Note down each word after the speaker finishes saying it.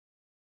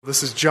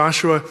This is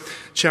Joshua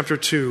chapter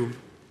 2,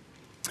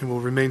 and we'll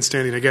remain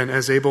standing again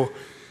as able.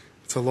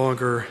 It's a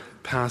longer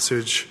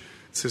passage.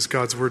 This is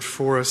God's word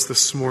for us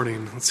this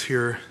morning. Let's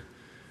hear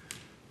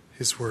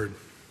his word.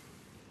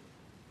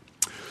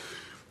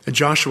 And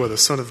Joshua the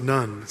son of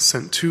Nun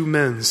sent 2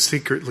 men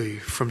secretly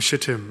from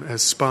Shittim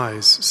as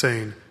spies,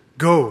 saying,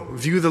 "Go,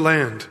 view the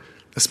land,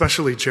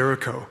 especially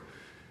Jericho."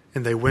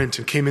 And they went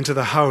and came into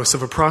the house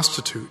of a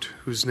prostitute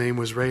whose name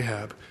was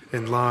Rahab,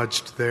 and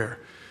lodged there.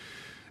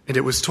 And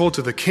it was told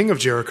to the king of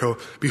Jericho,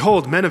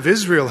 "Behold, men of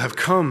Israel have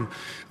come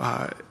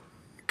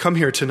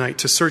here tonight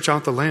to search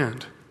out the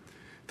land."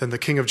 Then the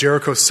king of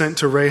Jericho sent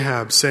to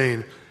Rahab,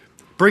 saying,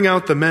 "Bring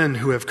out the men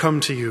who have come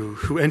to you,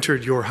 who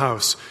entered your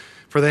house,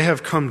 for they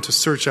have come to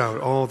search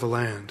out all the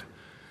land."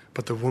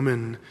 But the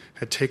woman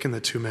had taken the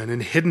 2 men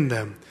and hidden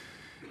them.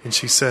 And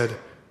she said,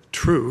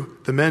 "True,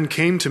 the men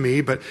came to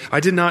me, but I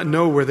did not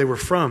know where they were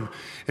from.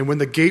 And when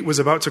the gate was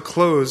about to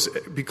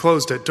be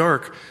closed at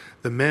dark,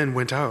 the men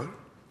went out.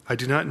 I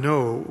do not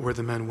know where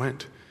the men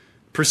went.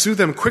 Pursue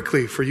them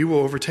quickly, for you will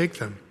overtake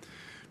them."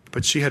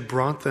 But she had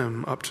brought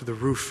them up to the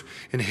roof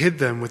and hid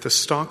them with the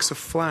stalks of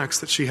flax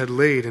that she had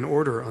laid in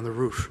order on the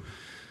roof.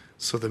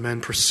 So the men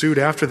pursued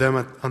after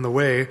them on the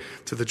way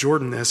to the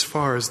Jordan as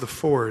far as the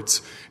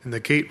fords, and the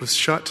gate was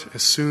shut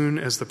as soon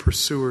as the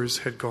pursuers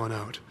had gone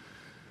out.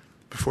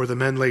 Before the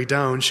men lay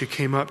down, she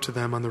came up to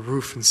them on the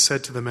roof and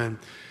said to the men,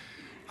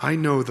 "I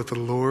know that the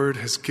Lord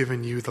has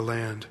given you the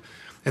land,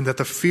 and that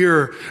the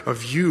fear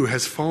of you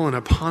has fallen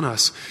upon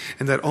us,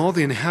 and that all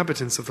the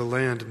inhabitants of the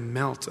land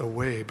melt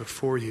away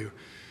before you.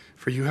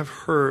 For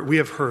we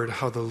have heard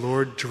how the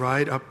Lord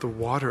dried up the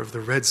water of the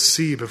Red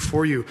Sea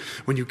before you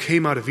when you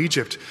came out of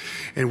Egypt,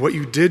 and what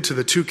you did to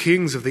the 2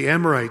 kings of the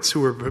Amorites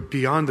who were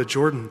beyond the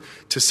Jordan,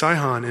 to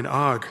Sihon and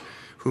Og,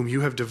 whom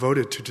you have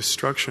devoted to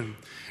destruction.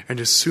 And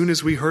as soon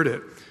as we heard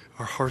it,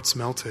 our hearts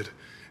melted,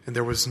 and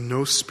there was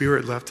no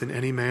spirit left in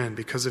any man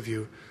because of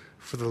you.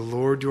 For the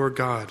Lord your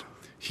God,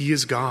 He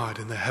is God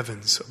in the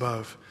heavens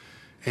above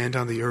and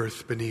on the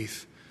earth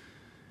beneath.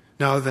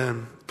 Now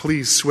then,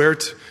 please swear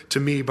to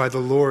me by the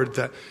Lord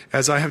that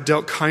as I have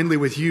dealt kindly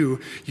with you,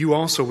 you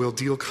also will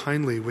deal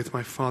kindly with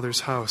my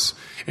father's house,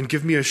 and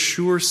give me a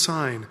sure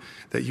sign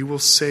that you will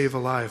save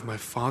alive my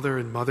father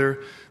and mother,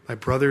 my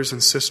brothers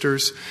and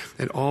sisters,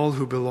 and all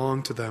who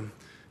belong to them,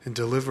 and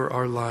deliver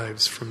our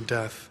lives from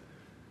death."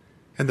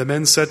 And the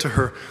men said to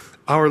her,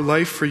 "Our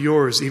life for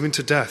yours, even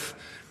to death.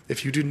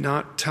 If you do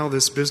not tell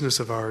this business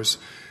of ours,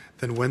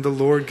 then when the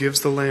Lord gives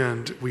the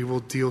land, we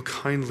will deal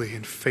kindly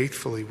and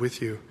faithfully with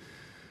you."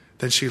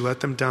 Then she let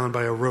them down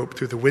by a rope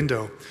through the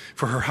window,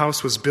 for her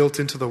house was built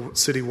into the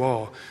city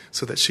wall,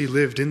 so that she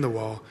lived in the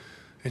wall.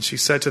 And she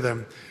said to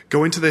them,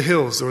 "Go into the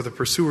hills, or the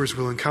pursuers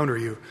will encounter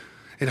you,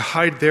 and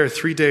hide there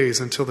 3 days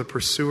until the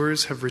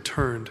pursuers have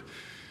returned.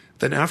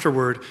 Then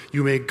afterward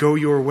you may go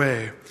your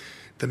way."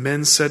 The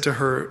men said to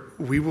her,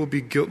 "We will be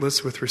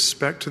guiltless with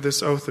respect to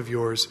this oath of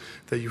yours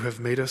that you have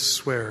made us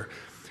swear.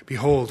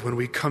 Behold, when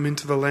we come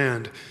into the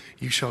land,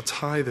 you shall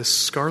tie this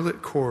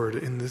scarlet cord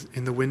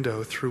in the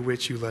window through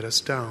which you let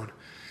us down.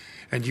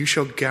 And you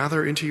shall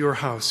gather into your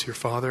house your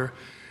father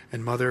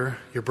and mother,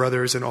 your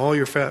brothers, and all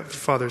your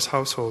father's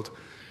household.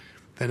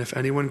 Then if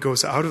anyone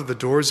goes out of the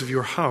doors of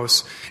your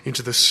house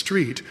into the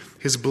street,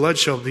 his blood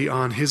shall be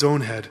on his own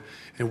head,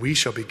 and we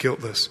shall be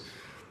guiltless.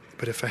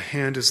 But if a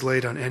hand is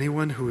laid on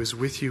anyone who is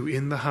with you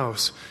in the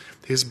house,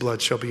 his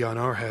blood shall be on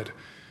our head.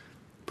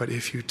 But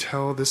if you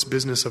tell this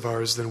business of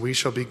ours, then we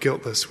shall be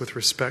guiltless with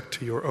respect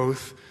to your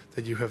oath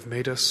that you have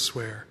made us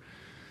swear."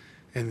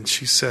 And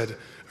she said,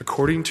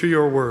 "According to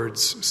your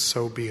words,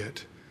 so be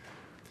it."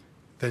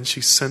 Then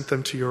she sent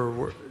them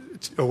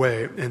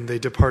away, and they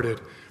departed,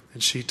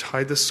 and she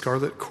tied the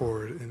scarlet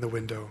cord in the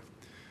window.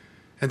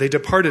 And they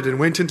departed and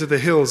went into the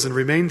hills and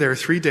remained there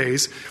 3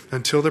 days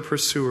until the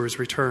pursuers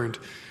returned.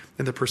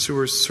 And the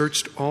pursuers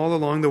searched all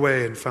along the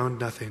way and found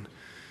nothing.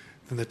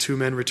 Then the 2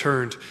 men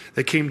returned.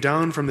 They came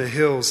down from the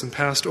hills and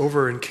passed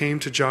over and came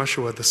to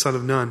Joshua the son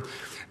of Nun.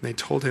 And they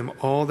told him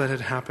all that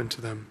had happened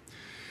to them.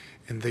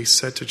 And they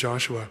said to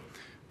Joshua,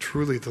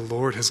 "Truly the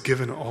Lord has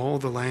given all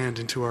the land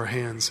into our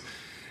hands,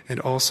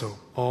 and also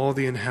all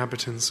the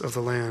inhabitants of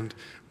the land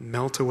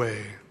melt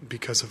away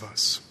because of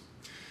us."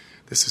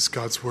 This is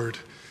God's word.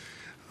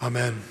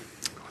 Amen.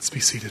 Let's be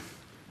seated.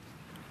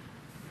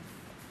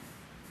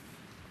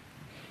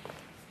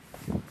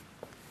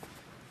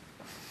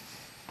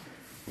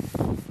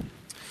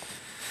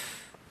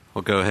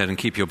 Well, go ahead and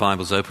keep your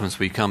Bibles open as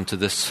we come to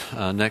this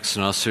next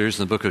in our series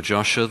in the book of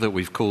Joshua that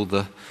we've called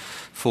the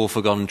 4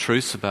 Forgotten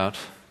Truths about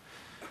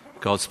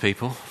God's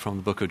people from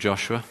the book of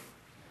Joshua.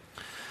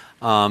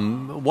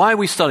 Why are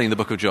we studying the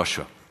book of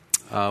Joshua?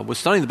 We're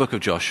studying the book of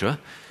Joshua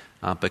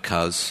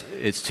because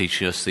it's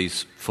teaching us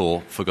these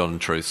 4 forgotten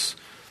truths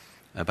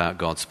about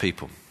God's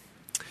people.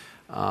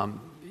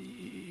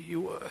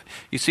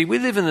 You see, we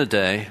live in a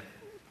day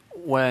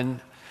when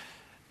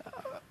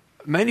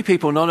many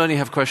people not only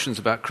have questions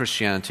about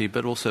Christianity,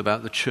 but also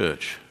about the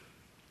church.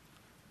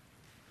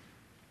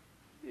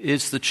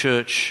 Is the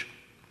church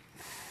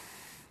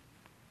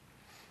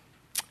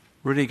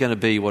really going to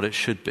be what it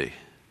should be?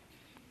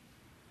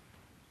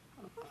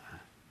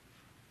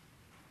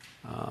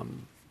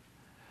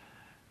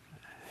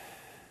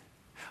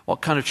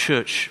 What kind of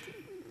church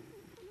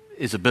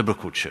is a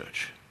biblical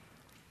church?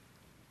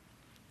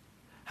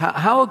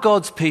 How are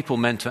God's people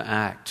meant to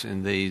act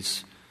in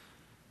these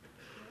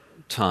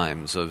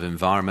times of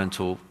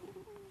environmental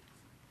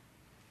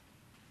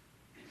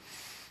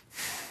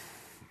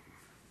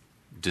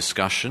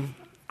discussion,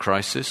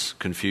 crisis,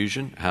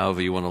 confusion,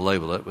 however you want to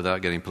label it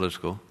without getting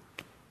political?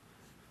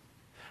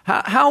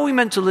 How are we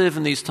meant to live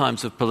in these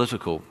times of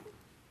political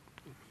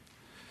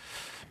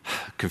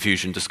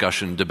confusion,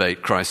 discussion,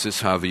 debate,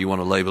 crisis, however you want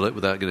to label it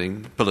without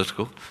getting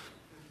political?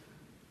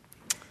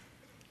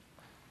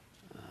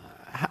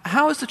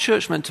 How is the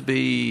church meant to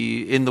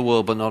be in the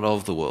world but not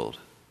of the world?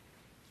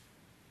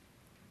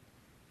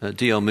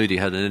 D.L. Moody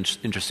had an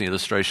interesting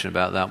illustration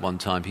about that one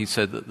time. He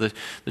said that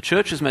the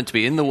church is meant to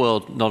be in the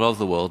world, not of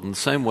the world, in the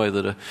same way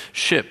that a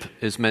ship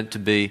is meant to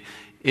be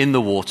in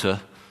the water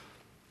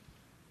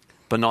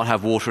but not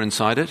have water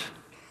inside it.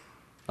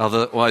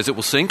 Otherwise it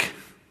will sink.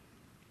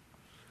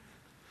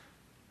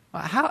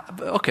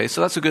 Okay,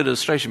 so that's a good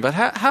illustration, but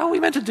how are we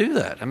meant to do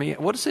that? I mean,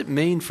 what does it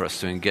mean for us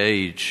to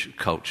engage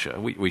culture?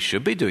 We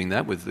should be doing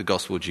that with the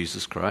gospel of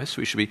Jesus Christ.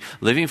 We should be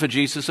living for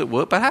Jesus at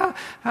work, but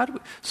how do we?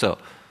 So,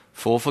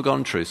 4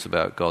 forgotten truths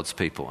about God's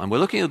people. And we're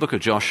looking at the book of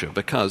Joshua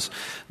because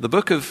the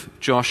book of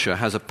Joshua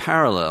has a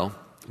parallel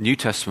New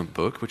Testament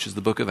book, which is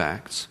the book of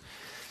Acts.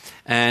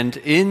 And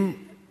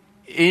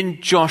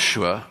in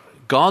Joshua,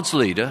 God's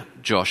leader,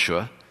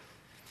 Joshua,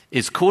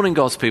 is calling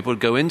God's people to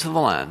go into the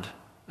land,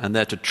 and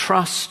they're to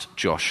trust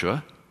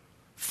Joshua,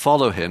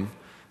 follow him,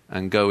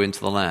 and go into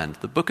the land.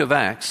 The book of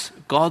Acts,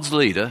 God's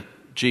leader,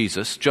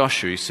 Jesus,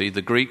 Joshua, you see,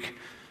 the Greek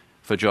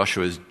for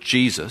Joshua is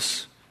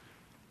Jesus.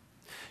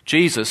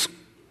 Jesus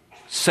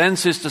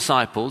sends his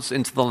disciples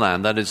into the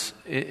land, that is,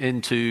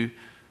 into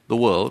the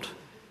world.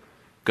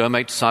 Go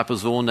make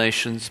disciples of all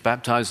nations,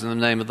 baptize in the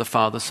name of the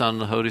Father, Son,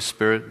 and the Holy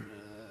Spirit.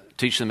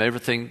 Teach them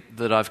everything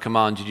that I've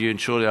commanded you,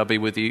 and surely I'll be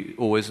with you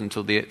always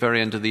until the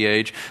very end of the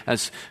age.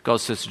 As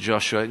God says to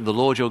Joshua, the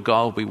Lord your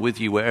God will be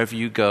with you wherever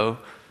you go.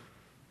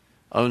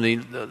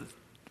 Only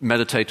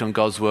meditate on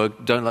God's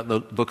word. Don't let the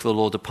book of the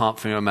law depart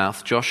from your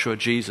mouth. Joshua,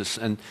 Jesus,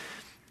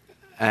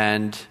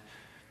 and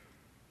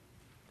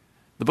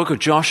the book of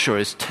Joshua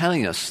is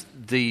telling us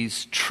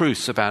these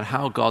truths about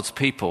how God's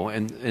people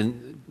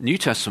in New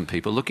Testament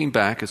people, looking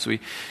back as you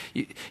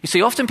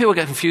see, often people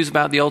get confused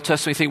about the Old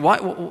Testament. You think,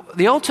 why,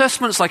 the Old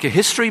Testament's like a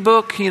history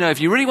book. You know,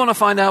 if you really want to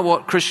find out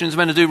what Christians are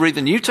meant to do, read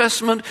the New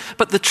Testament.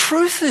 But the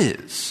truth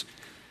is,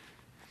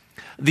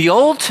 the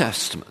Old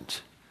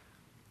Testament,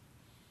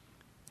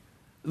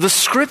 the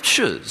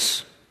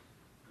scriptures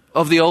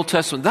of the Old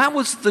Testament, that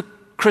was the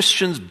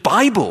Christian's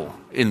Bible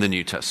in the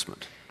New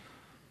Testament.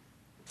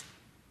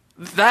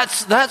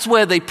 That's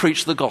where they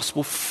preach the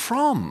gospel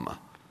from.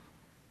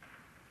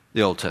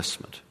 The Old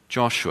Testament.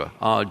 Joshua,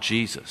 our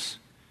Jesus.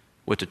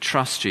 We're to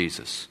trust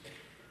Jesus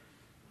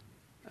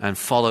and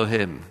follow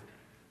him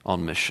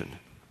on mission.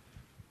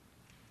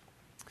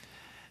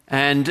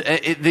 And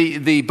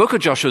the book of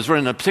Joshua is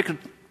written at a particular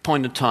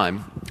point in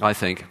time, I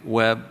think,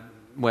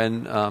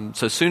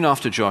 so soon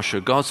after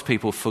Joshua, God's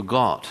people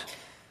forgot.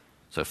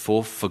 So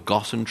 4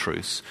 forgotten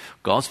truths.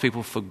 God's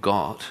people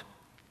forgot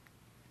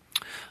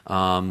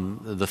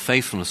the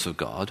faithfulness of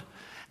God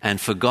and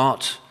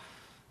forgot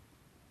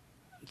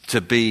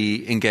to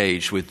be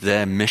engaged with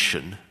their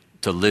mission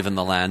to live in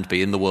the land,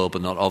 be in the world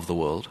but not of the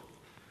world.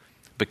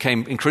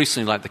 Became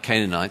increasingly like the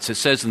Canaanites. It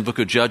says in the book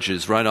of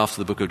Judges, right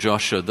after the book of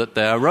Joshua, that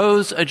there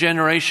arose a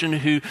generation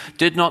who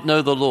did not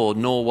know the Lord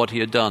nor what he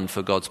had done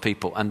for God's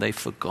people, and they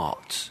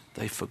forgot.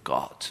 They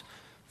forgot.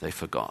 They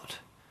forgot.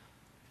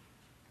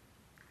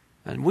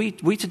 And we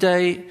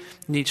today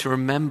need to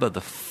remember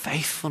the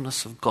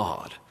faithfulness of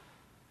God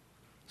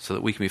so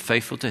that we can be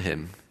faithful to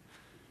him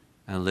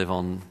and live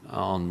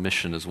on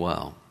mission as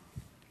well.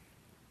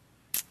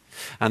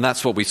 And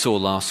that's what we saw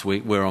last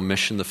week. We're on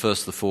mission. The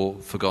first of the 4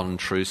 forgotten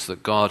truths,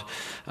 that God,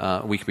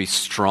 we can be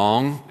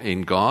strong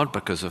in God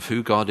because of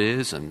who God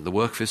is and the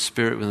work of his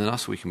Spirit within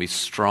us. We can be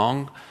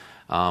strong.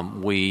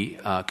 We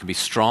can be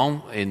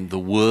strong in the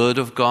Word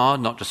of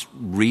God, not just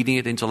reading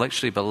it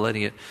intellectually, but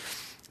letting it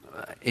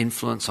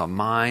influence our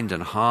mind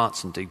and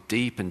hearts and dig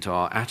deep into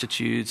our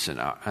attitudes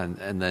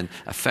and then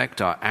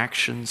affect our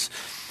actions.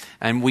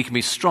 And we can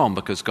be strong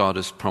because God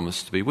has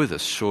promised to be with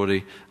us.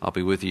 Surely I'll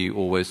be with you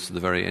always to the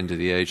very end of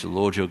the age. The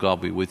Lord your God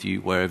will be with you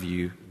wherever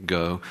you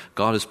go.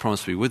 God has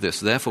promised to be with us.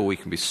 Therefore we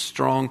can be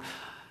strong.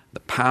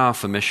 The power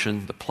for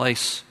mission, the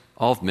place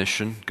of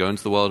mission, go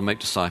into the world and make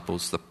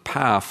disciples. The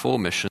power for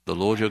mission, the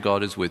Lord your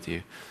God is with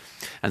you.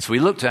 And so we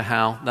looked at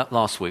how, that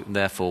last week,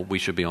 therefore we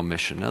should be on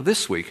mission. Now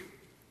this week,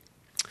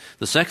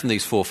 the second of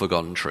these 4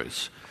 forgotten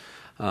truths,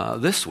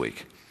 this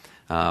week,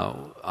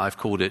 I've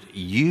called it,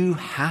 you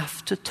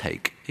have to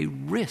take a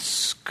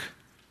risk.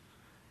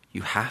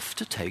 You have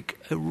to take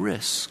a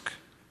risk.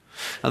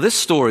 Now this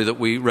story that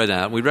we read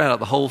out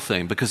the whole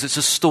thing because it's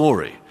a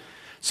story.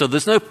 So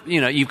there's no,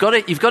 you've got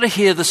to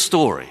hear the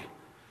story.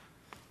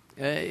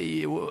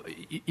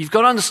 you've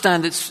got to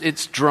understand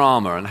its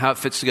drama and how it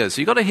fits together.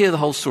 So you've got to hear the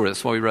whole story.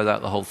 That's why we read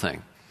out the whole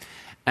thing.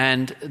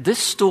 And this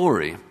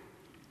story,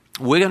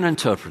 we're going to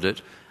interpret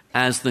it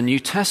as the New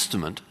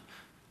Testament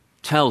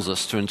tells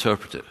us to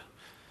interpret it.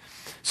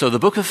 So the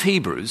book of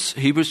Hebrews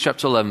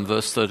chapter 11,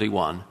 verse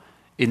 31,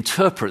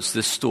 interprets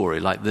this story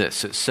like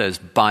this. It says,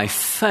 by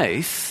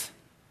faith,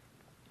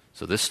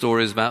 so this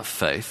story is about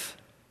faith,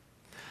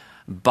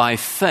 by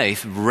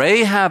faith,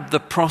 Rahab the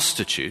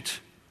prostitute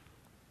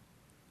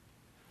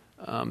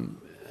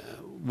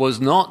was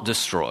not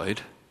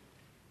destroyed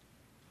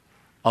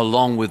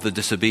along with the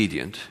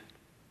disobedient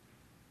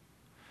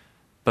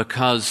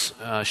because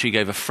she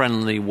gave a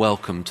friendly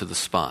welcome to the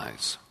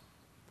spies.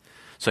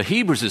 So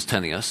Hebrews is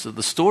telling us that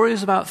the story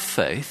is about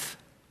faith,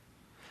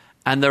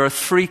 and there are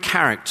three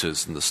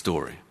characters in the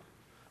story.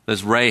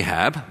 There's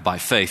Rahab, by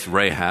faith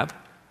Rahab.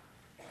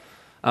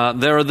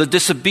 There are the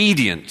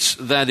disobedient,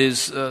 that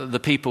is, the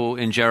people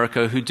in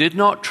Jericho who did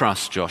not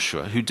trust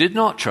Joshua, who did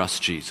not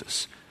trust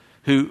Jesus,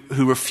 who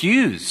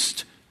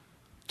refused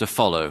to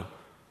follow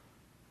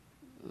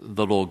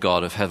the Lord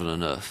God of heaven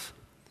and earth.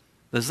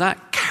 There's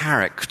that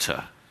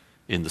character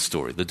in the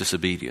story, the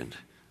disobedient.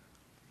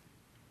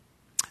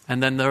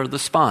 And then there are the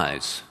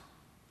spies,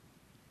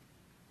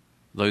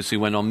 those who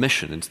went on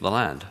mission into the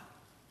land.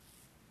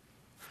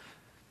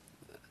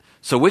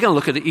 So we're going to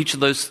look at each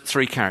of those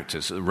three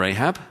characters,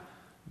 Rahab,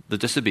 the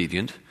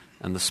disobedient,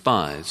 and the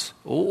spies,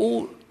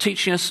 all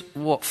teaching us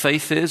what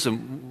faith is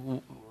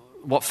and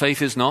what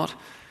faith is not.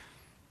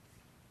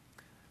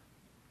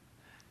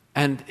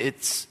 And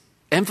it's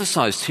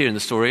emphasized here in the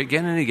story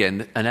again and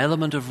again, an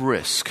element of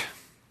risk.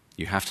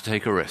 You have to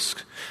take a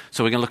risk.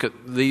 So we're going to look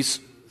at these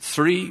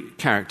three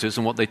characters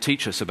and what they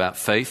teach us about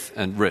faith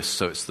and risk.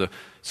 So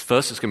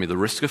first it's going to be the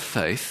risk of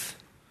faith,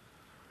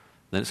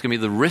 then it's going to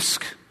be the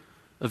risk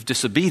of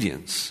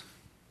disobedience,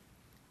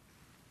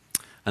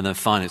 and then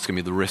finally it's going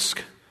to be the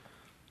risk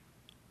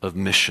of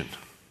mission.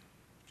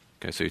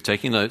 Okay, so you're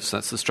taking notes.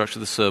 That's the structure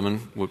of the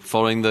sermon. We're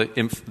following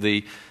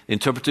the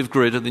interpretive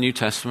grid of the New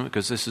Testament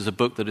because this is a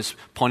book that is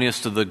pointing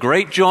us to the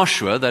great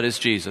Joshua, that is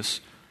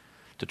Jesus,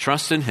 to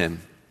trust in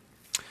him.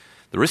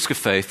 The risk of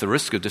faith, the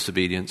risk of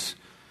disobedience,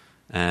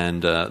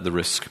 and the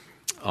risk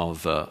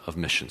of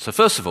mission. So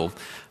first of all,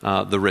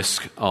 the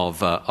risk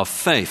of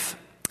faith.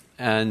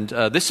 And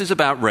this is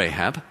about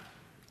Rahab.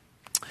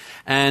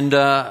 And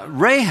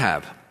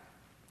Rahab,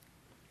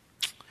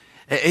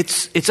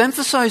 it's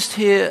emphasized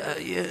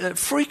here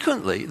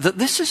frequently that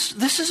this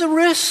is a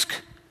risk.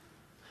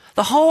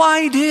 The whole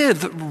idea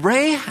that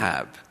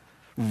Rahab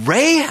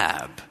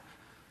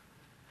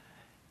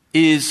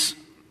is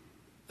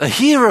a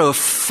hero of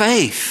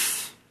faith.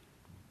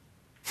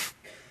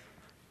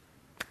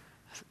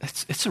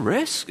 It's a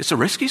risk. It's a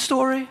risky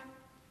story.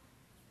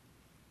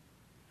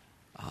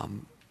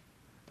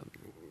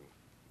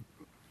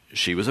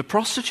 She was a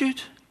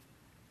prostitute.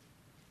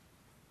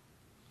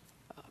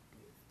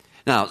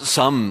 Now,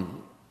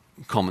 some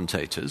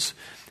commentators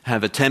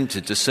have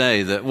attempted to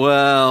say that,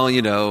 well,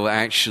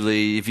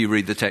 actually, if you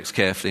read the text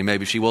carefully,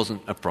 maybe she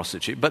wasn't a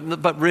prostitute.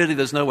 But really,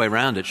 there's no way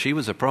around it. She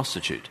was a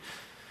prostitute.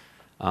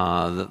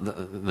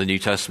 The New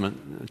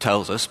Testament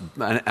tells us,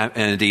 and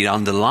indeed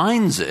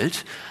underlines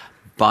it,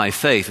 by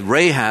faith,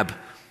 Rahab,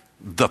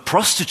 the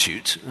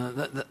prostitute,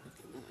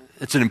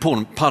 it's an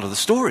important part of the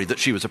story that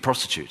she was a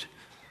prostitute.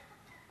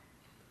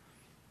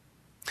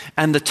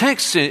 And the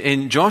text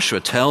in Joshua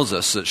tells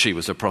us that she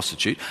was a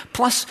prostitute,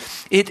 plus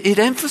it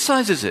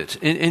emphasizes it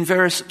in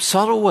various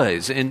subtle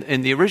ways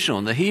in the original,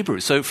 in the Hebrew.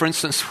 So, for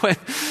instance,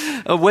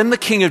 when the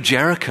king of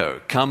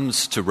Jericho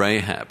comes to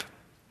Rahab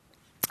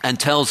and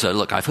tells her,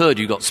 look, I've heard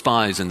you got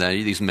spies in there,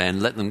 these men,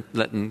 let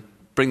them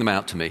bring them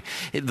out to me.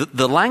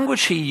 The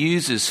language he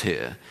uses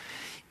here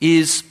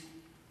is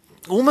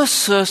almost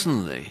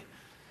certainly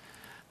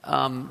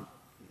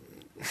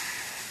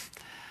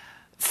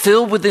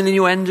filled with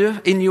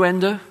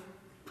innuendo,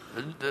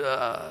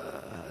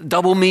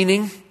 double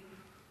meaning,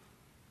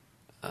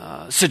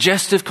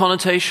 suggestive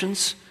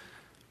connotations.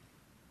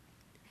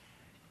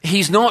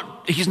 He's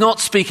not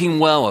speaking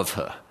well of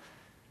her.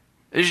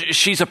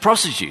 She's a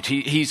prostitute.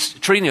 He's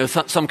treating her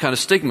with some kind of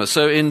stigma.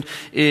 So in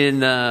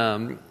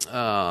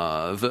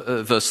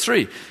verse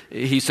 3,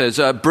 he says,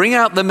 bring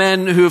out the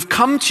men who have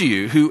come to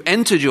you, who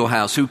entered your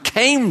house, who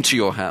came to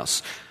your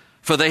house,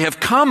 for they have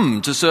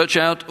come to search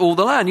out all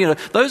the land.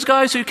 Those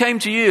guys who came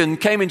to you and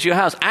came into your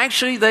house,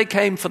 actually they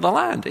came for the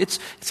land. It's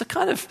a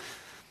kind of,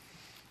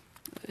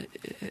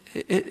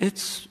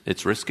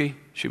 it's risky.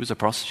 She was a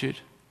prostitute.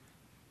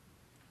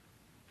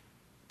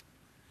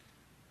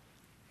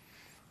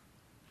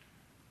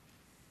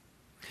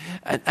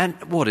 And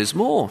what is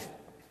more,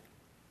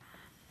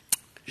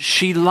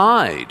 she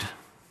lied.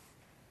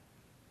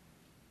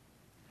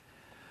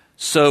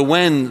 So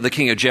when the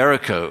king of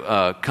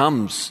Jericho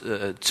comes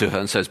to her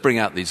and says, bring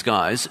out these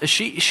guys,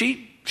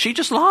 she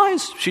just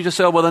lies. She just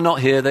says, well, they're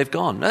not here, they've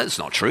gone. That's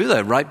not true,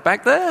 they're right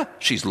back there.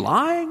 She's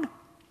lying.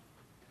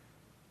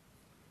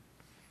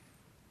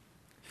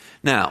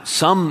 Now,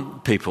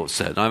 some people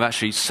said, I've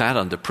actually sat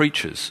under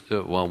preachers,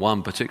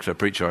 one particular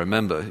preacher I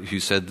remember who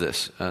said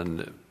this,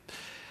 and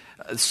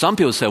some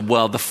people said,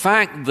 well, the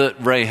fact that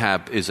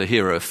Rahab is a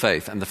hero of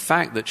faith and the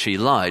fact that she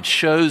lied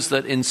shows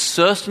that in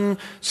certain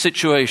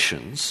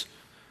situations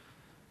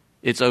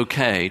it's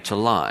okay to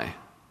lie.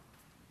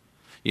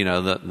 You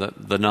know,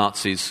 the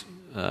Nazis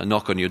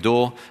knock on your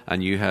door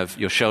and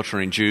you're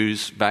sheltering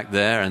Jews back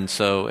there, and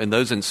so in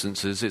those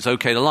instances it's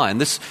okay to lie.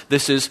 And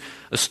this is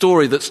a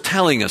story that's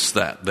telling us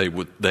that, they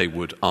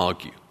would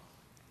argue.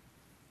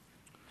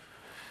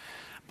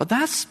 But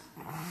that's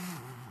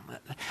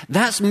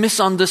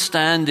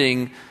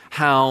misunderstanding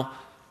how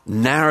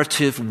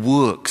narrative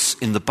works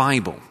in the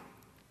Bible.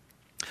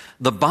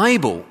 The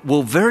Bible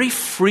will very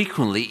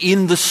frequently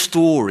in the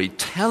story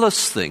tell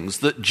us things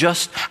that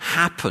just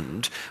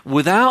happened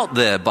without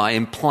thereby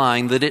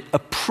implying that it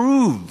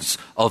approves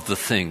of the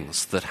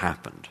things that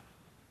happened.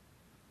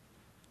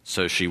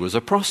 So she was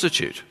a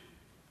prostitute.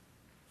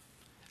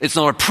 It's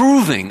not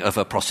approving of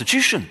her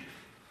prostitution.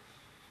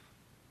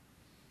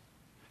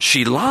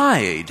 She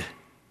lied.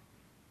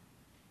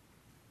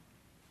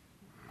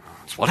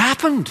 That's what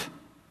happened.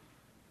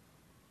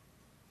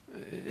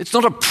 It's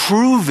not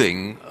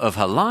approving of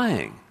her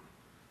lying.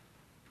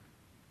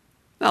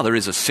 Now, there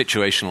is a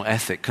situational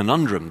ethic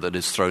conundrum that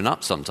is thrown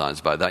up sometimes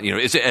by that. You know,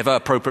 is it ever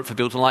appropriate for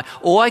people to lie?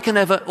 All I can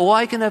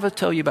ever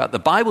tell you about, the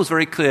Bible's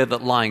very clear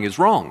that lying is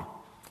wrong.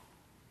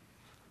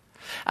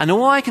 And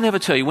all I can ever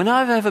tell you, when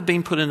I've ever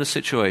been put in a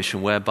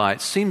situation whereby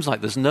it seems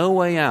like there's no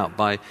way out,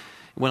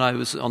 when I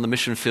was on the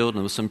mission field and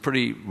there were some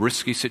pretty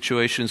risky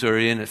situations we were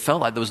in, it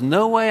felt like there was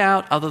no way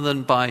out other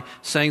than by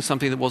saying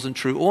something that wasn't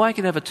true. All I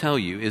can ever tell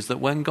you is that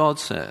when God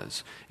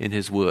says in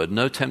His Word,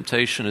 no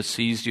temptation has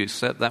seized you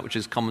except that which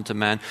is common to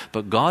man,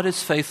 but God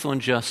is faithful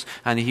and just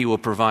and He will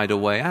provide a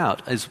way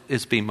out,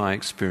 has been my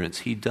experience.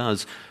 He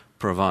does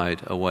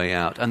provide a way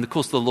out. And of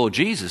course the Lord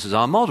Jesus is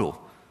our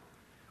model.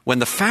 When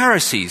the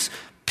Pharisees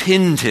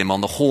pinned Him on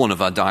the horn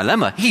of a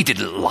dilemma, He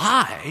didn't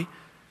lie.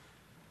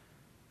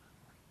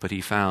 But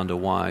He found a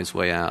wise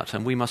way out.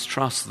 And we must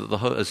trust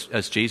that,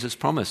 as Jesus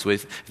promised,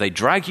 if they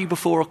drag you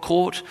before a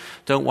court,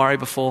 don't worry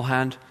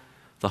beforehand,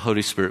 the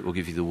Holy Spirit will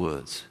give you the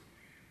words.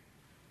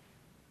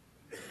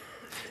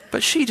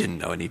 But she didn't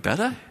know any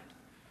better.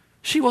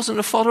 She wasn't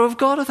a follower of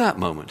God at that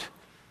moment.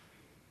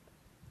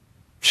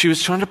 She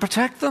was trying to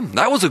protect them.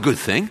 That was a good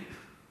thing.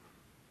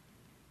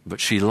 But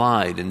she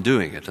lied in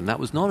doing it, and that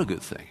was not a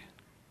good thing.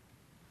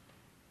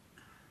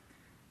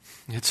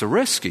 It's a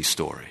risky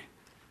story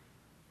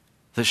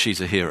that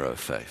she's a hero of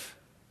faith.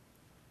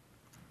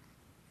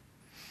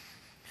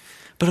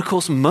 But of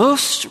course,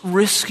 most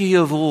risky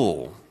of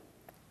all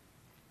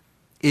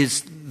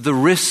is the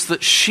risk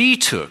that she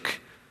took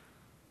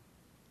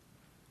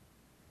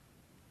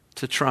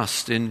to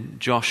trust in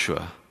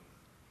Joshua,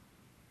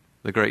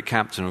 the great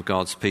captain of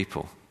God's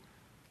people,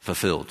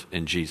 fulfilled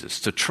in Jesus,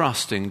 to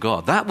trust in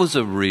God. That was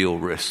a real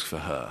risk for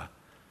her.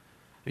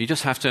 You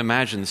just have to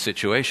imagine the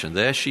situation.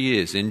 There she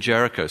is in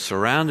Jericho,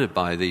 surrounded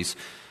by these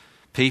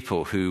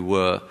people who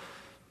were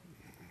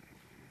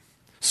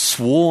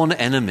sworn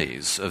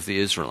enemies of the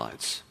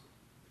Israelites.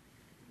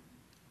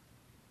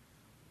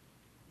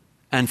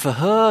 And for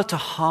her to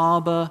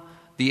harbor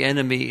the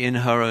enemy in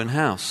her own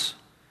house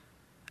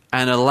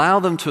and allow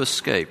them to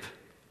escape,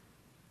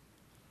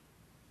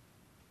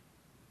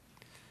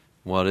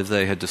 well, if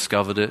they had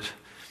discovered it,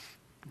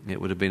 it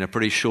would have been a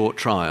pretty short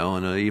trial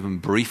and an even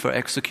briefer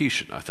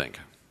execution, I think.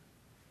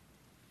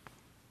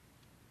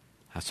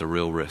 That's a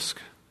real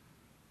risk.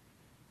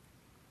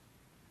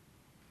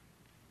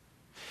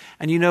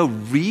 And you know,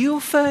 real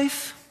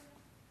faith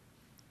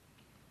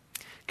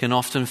can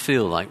often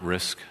feel like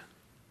risk.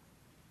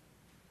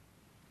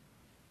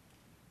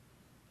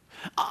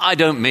 I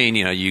don't mean,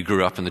 you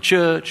grew up in the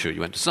church, or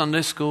you went to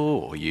Sunday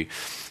school, or you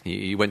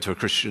went to a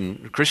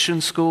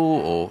Christian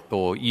school,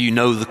 or you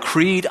know the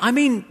creed. I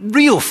mean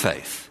real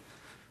faith.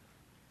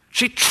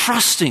 She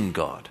trusting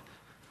God,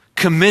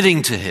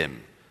 committing to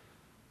Him.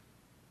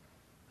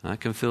 That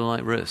can feel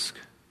like risk.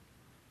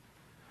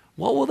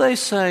 What will they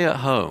say at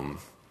home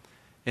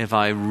if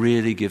I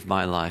really give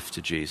my life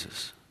to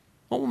Jesus?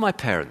 What will my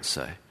parents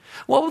say?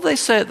 What will they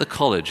say at the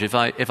college if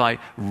I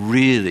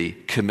really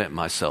commit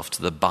myself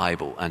to the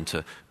Bible and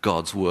to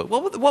God's Word?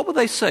 What would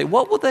they say?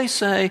 What would they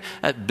say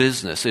at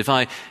business if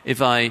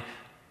I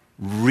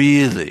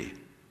really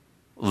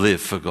live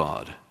for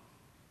God?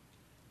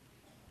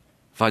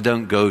 If I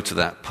don't go to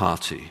that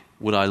party,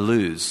 would I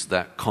lose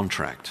that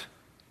contract?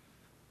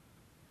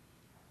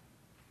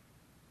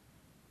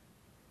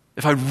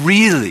 If I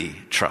really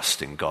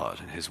trust in God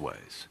and His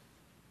ways,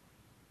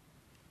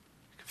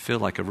 it can feel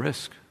like a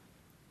risk.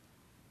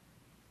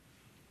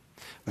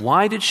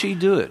 Why did she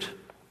do it?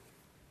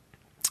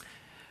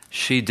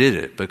 She did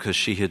it because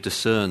she had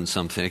discerned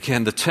something.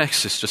 Again, the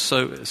text is just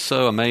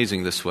so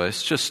amazing this way.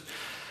 It's just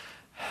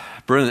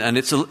brilliant. And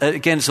it's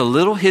a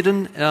little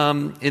hidden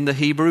in the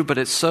Hebrew, but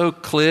it's so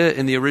clear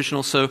in the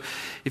original. So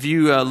if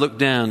you look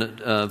down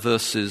at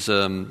verses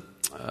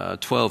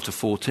 12 to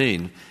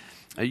 14,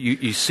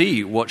 you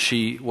see what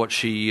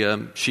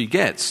she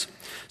gets.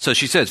 So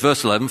she says,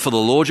 verse 11, "For the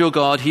Lord your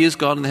God, he is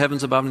God in the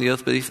heavens above and the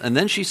earth beneath." And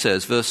then she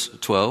says, verse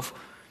 12,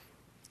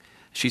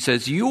 she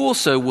says, "You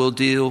also will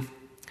deal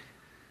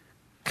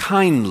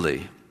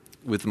kindly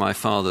with my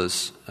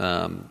father's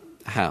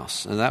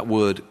house." And that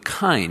word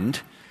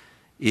kind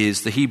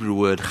is the Hebrew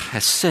word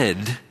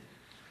chesed,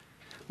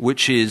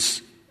 which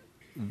is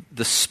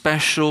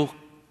the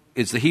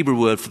Hebrew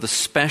word for the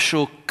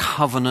special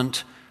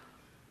covenant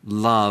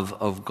love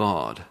of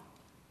God.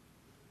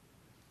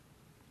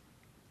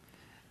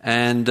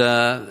 And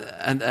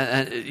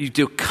you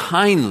deal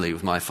kindly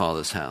with my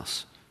father's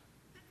house.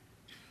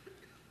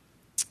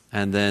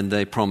 And then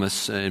they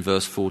promise in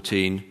verse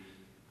 14,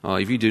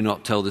 "If you do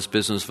not tell this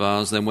business of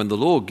ours, then when the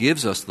Lord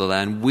gives us the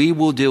land, we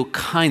will deal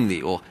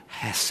kindly," or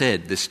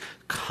hesed, this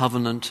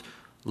covenant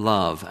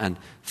love, "and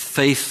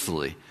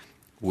faithfully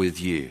with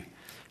you."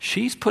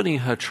 She's putting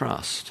her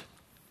trust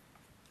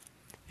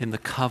in the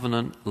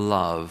covenant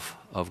love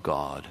of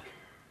God.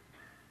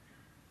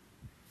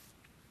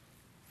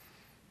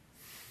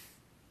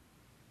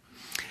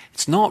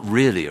 It's not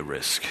really a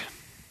risk,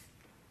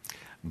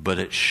 but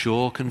it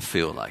sure can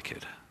feel like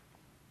it.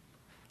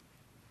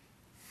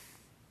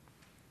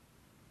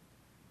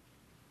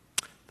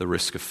 The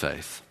risk of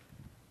faith.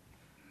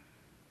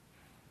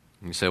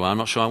 And you say, "Well, I'm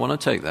not sure I want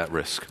to take that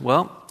risk."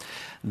 Well,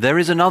 there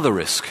is another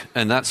risk,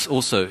 and that's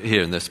also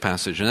here in this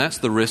passage, and that's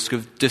the risk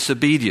of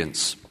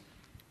disobedience.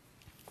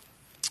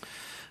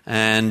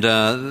 And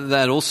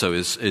that also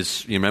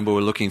is, you remember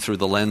we're looking through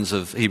the lens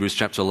of Hebrews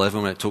chapter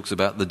 11 when it talks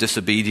about the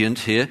disobedient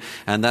here.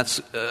 And that's,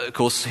 of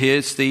course,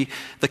 here's the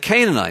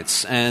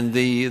Canaanites and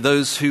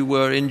those who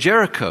were in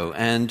Jericho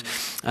and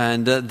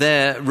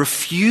their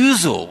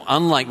refusal,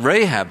 unlike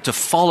Rahab, to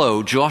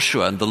follow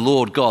Joshua and the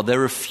Lord God, their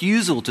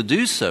refusal to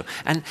do so.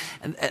 And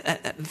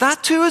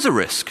that too is a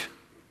risk.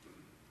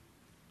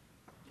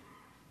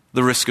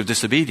 The risk of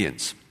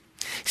disobedience.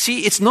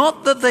 See, it's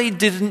not that they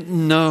didn't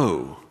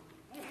know.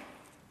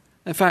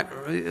 In fact,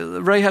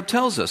 Rahab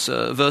tells us,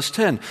 verse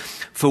 10,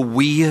 "For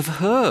we have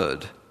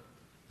heard,"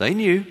 they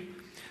knew,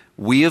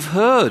 "we have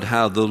heard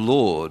how the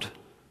Lord,"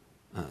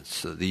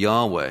 that's the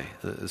Yahweh,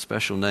 the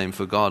special name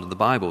for God in the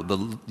Bible,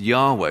 the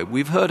Yahweh,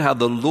 "we've heard how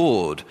the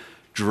Lord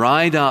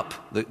dried up,"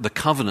 the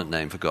covenant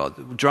name for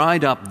God,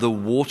 "dried up the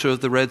water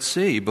of the Red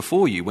Sea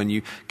before you when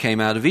you came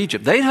out of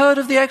Egypt." They'd heard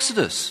of the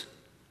Exodus.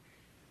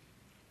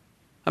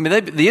 I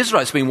mean, the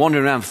Israelites have been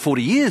wandering around for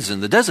 40 years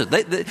in the desert.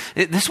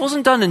 This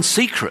wasn't done in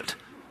secret.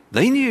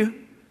 They knew.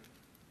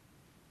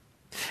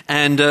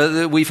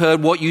 And we've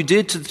heard what you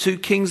did to the two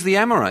kings of the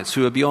Amorites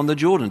who are beyond the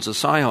Jordan, to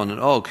Sihon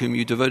and Og, whom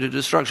you devoted to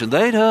destruction.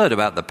 They'd heard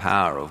about the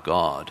power of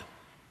God.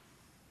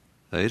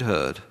 They'd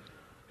heard.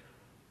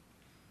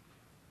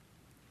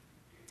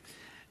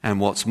 And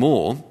what's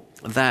more,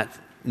 that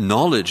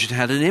knowledge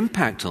had an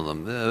impact on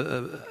them.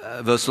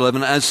 Verse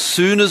 11, "As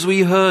soon as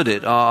we heard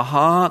it, our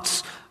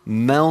hearts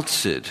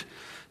melted."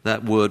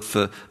 That word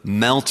for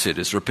melted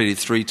is repeated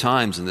 3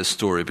 times in this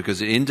story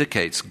because it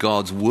indicates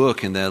God's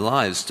work in their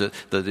lives, that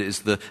it is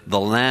the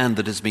land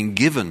that has been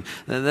given.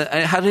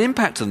 It had an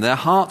impact on them. Their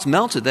hearts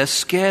melted. They're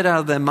scared out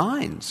of their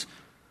minds.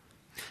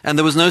 "And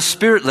there was no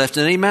spirit left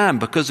in any man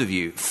because of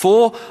you.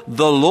 For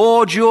the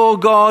Lord your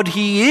God,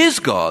 he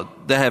is God,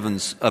 the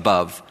heavens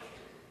above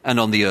and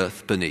on the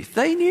earth beneath."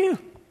 They knew.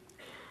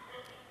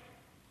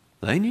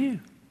 They knew.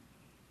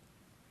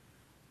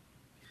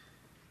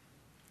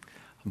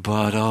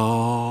 But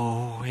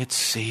it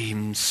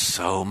seems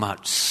so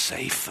much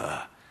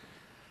safer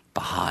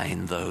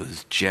behind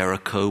those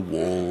Jericho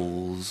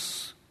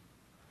walls,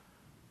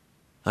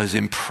 those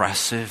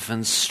impressive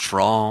and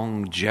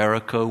strong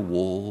Jericho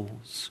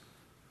walls.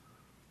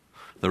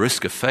 The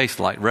risk of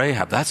faith, like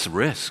Rahab, that's a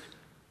risk.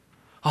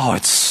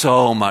 It's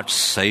so much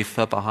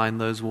safer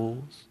behind those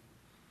walls.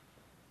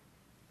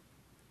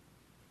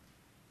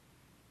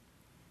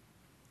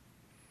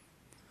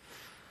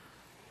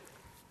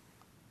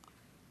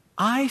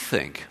 I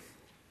think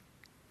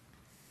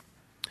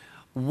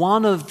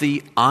one of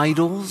the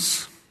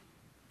idols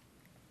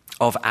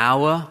of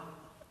our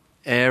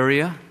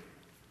area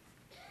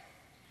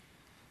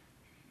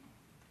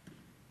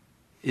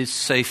is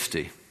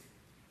safety,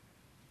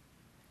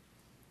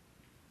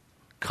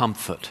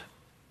 comfort,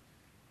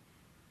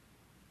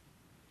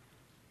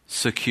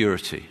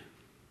 security.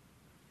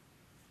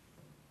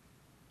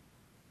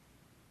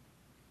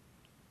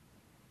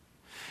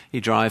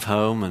 You drive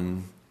home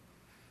and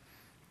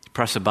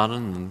press a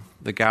button and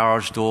the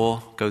garage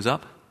door goes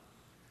up.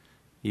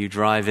 You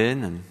drive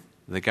in and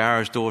the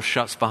garage door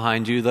shuts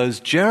behind you.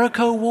 Those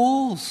Jericho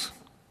walls,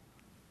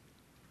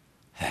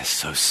 they're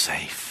so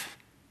safe.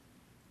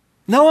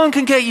 No one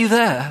can get you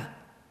there.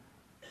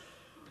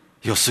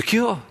 You're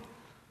secure.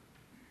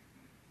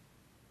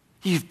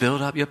 You've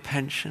built up your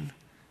pension.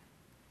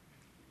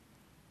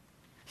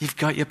 You've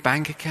got your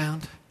bank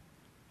account.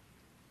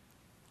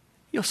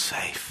 You're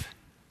safe.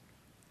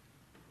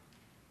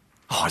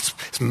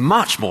 It's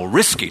much more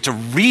risky to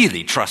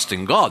really trust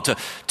in God,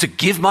 to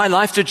give my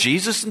life to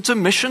Jesus and to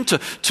mission,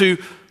 to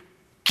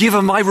give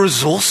my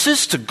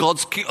resources to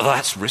God's kingdom? Oh,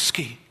 that's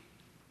risky.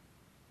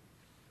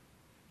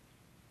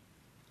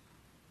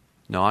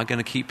 No, I'm going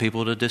to keep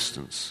people at a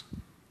distance.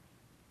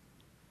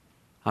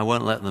 I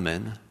won't let them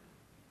in.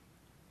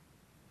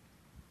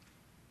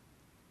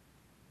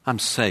 I'm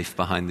safe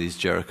behind these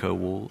Jericho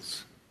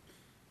walls.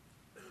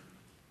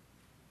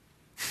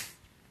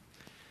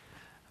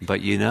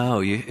 But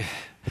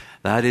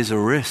that is a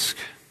risk.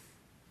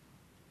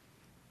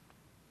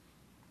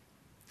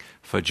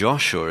 For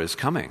Joshua is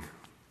coming.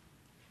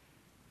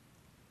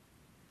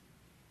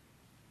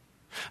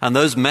 And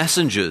those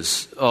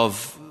messengers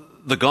of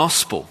the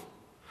gospel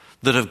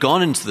that have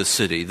gone into the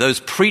city,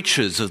 those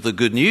preachers of the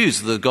good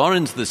news that have gone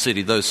into the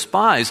city, those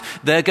spies,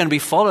 they're going to be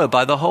followed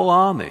by the whole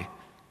army.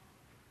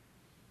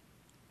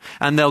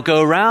 And they'll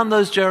go around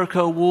those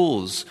Jericho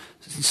walls,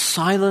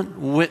 silent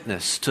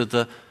witness to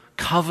the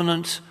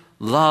covenant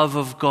love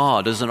of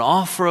God as an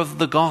offer of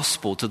the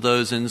gospel to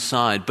those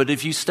inside. But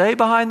if you stay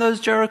behind those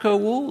Jericho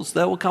walls,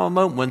 there will come a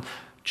moment when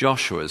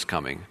Joshua is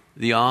coming,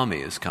 the army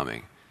is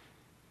coming,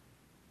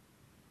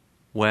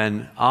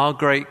 when our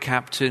great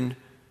captain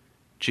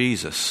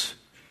Jesus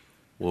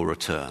will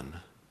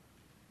return.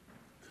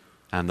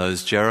 And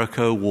those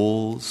Jericho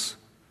walls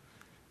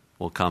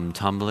will come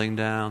tumbling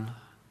down.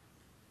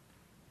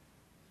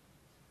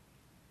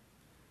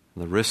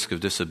 The risk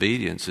of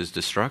disobedience is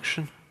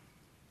destruction.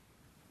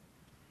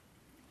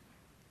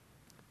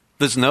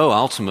 There's no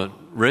ultimate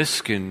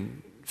risk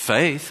in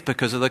faith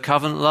because of the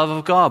covenant love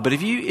of God. But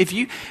if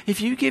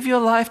you give your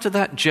life to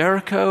that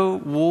Jericho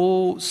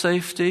wall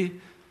safety,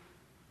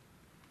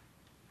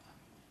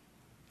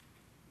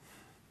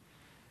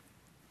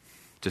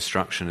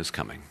 destruction is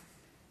coming.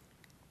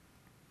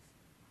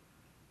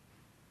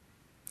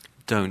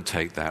 Don't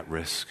take that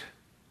risk.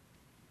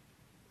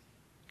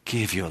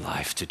 Give your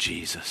life to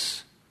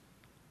Jesus.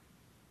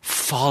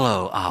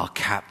 Follow our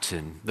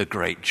captain, the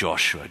great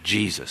Joshua,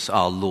 Jesus,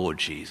 our Lord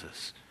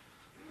Jesus.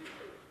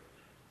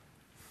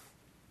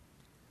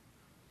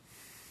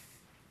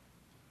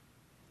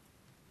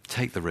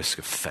 Take the risk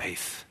of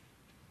faith,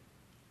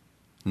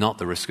 not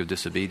the risk of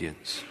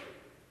disobedience.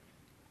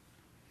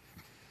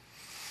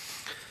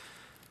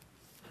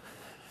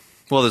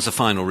 Well, there's a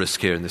final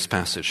risk here in this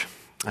passage,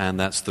 and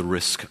that's the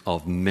risk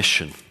of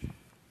mission.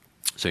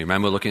 So you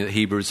remember looking at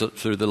Hebrews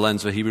through the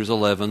lens of Hebrews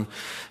 11.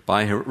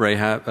 By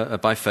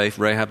faith,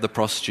 Rahab the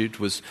prostitute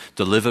was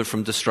delivered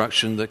from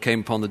destruction that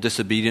came upon the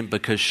disobedient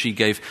because she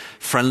gave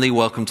friendly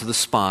welcome to the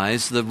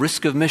spies. The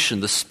risk of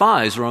mission. The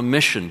spies are on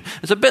mission.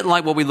 It's a bit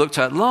like what we looked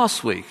at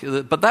last week,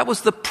 but that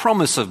was the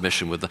promise of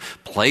mission with the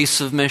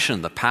place of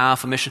mission, the power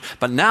for mission.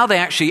 But now they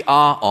actually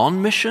are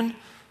on mission.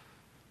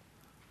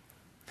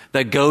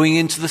 They're going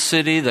into the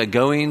city, they're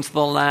going into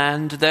the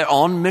land, they're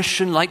on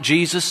mission like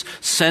Jesus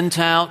sent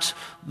out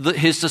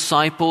his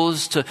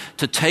disciples to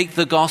take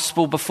the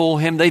gospel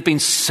before him. They've been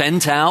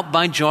sent out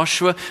by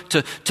Joshua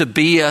to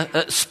be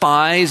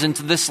spies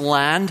into this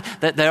land,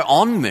 that they're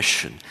on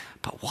mission.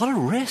 But what a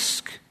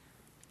risk.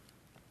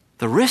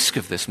 The risk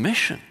of this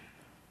mission.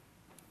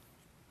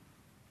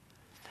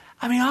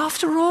 I mean,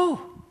 after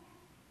all,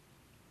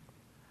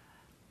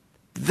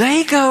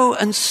 they go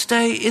and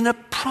stay in a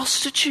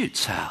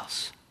prostitute's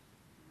house.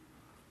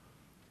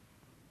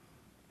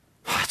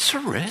 That's a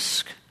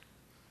risk.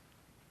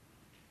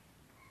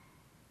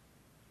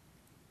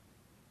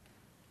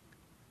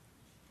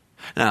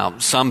 Now,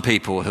 some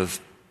people have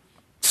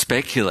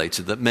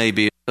speculated that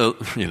maybe a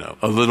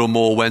little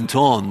more went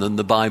on than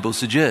the Bible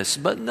suggests,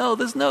 but no,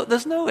 there's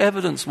no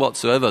evidence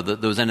whatsoever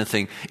that there was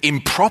anything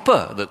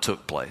improper that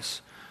took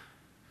place.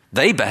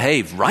 They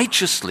behaved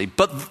righteously,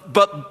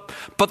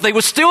 but they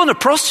were still in a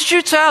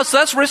prostitute's house.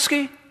 That's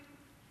risky.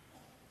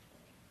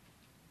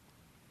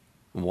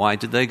 Why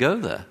did they go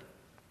there?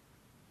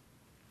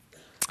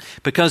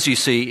 Because, you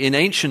see, in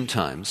ancient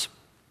times,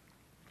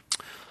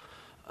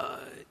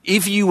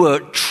 if you were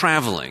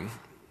traveling,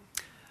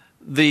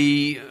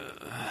 the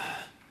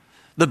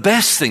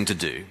best thing to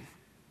do,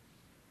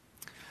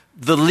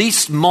 the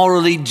least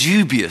morally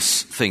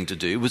dubious thing to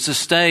do, was to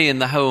stay in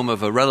the home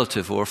of a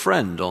relative or a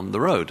friend on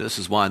the road. This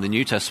is why in the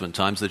New Testament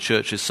times the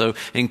church is so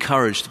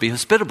encouraged to be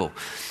hospitable.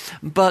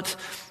 But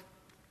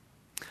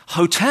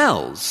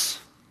hotels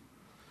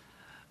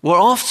were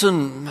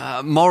often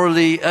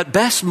at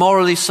best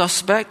morally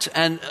suspect,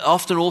 and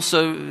often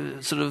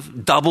also sort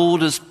of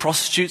doubled as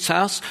prostitute's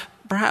house,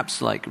 perhaps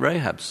like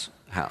Rahab's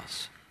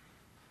house.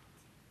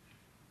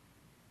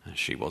 And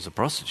she was a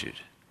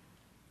prostitute.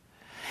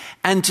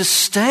 And to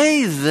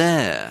stay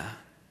there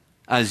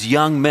as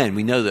young men,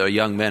 we know there are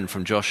young men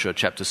from Joshua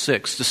chapter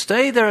 6, to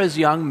stay there as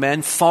young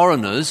men,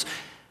 foreigners,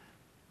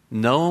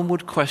 no one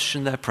would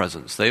question their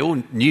presence. They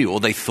all knew, or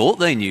they thought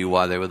they knew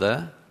why they were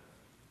there.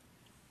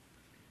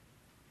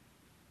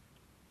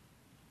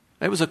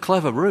 It was a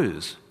clever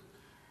ruse,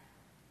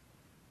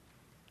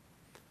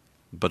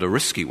 but a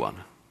risky one.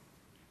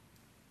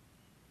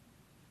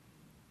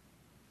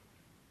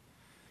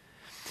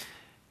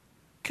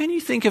 Can you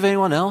think of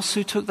anyone else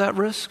who took that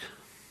risk?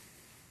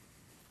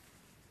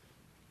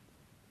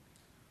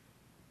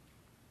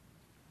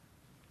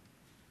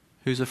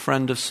 who's a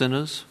friend of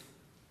sinners,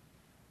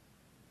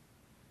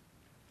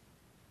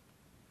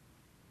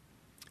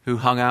 who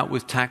hung out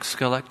with tax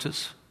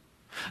collectors,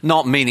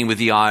 not meaning with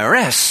the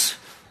IRS,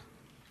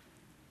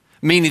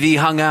 meaning that he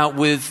hung out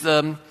with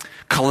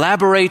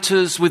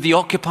collaborators with the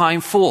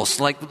occupying force,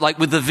 like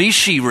with the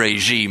Vichy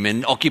regime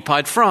in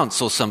occupied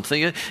France or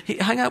something. He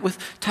hung out with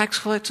tax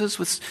collectors,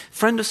 with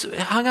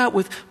hung out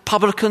with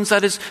publicans,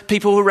 that is,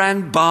 people who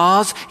ran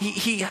bars.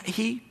 He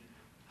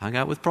hung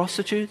out with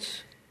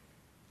prostitutes.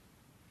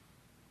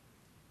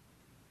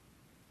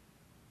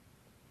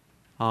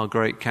 Our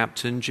great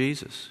captain,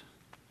 Jesus.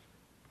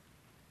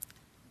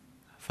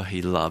 For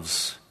he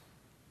loves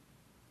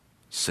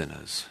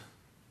sinners.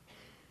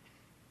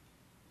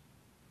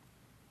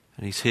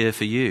 And he's here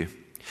for you.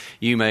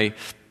 You may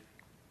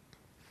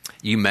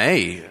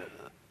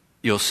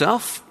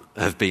yourself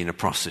have been a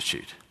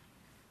prostitute.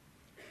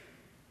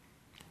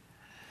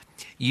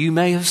 You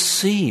may have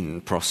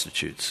seen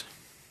prostitutes.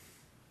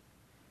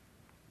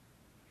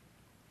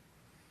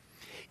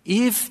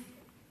 If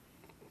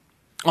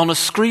on a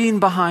screen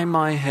behind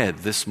my head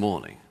this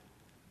morning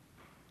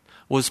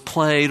was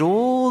played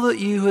all that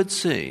you had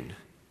seen,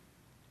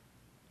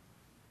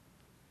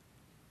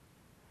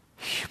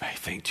 you may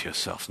think to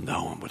yourself,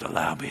 no one would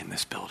allow me in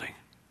this building.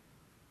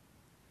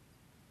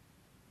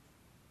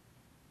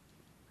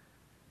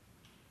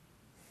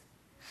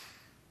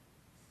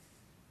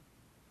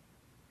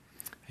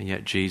 And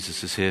yet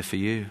Jesus is here for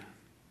you.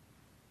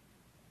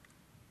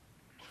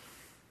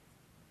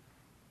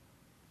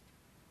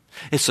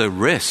 It's a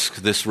risk,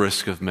 this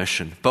risk of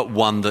mission, but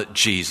one that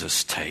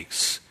Jesus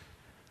takes,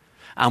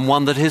 and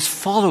one that his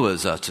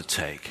followers are to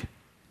take,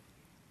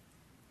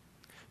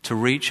 to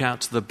reach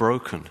out to the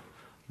broken,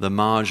 the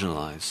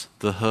marginalized,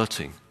 the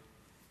hurting.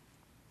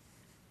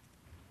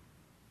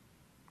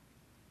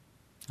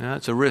 Yeah,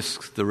 it's a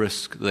risk, the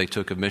risk they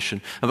took of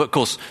mission. And of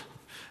course,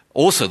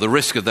 also the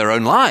risk of their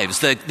own lives.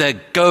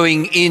 They're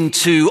going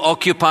into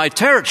occupied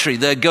territory.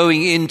 They're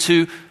going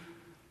into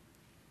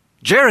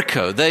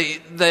Jericho.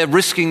 They're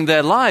risking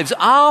their lives.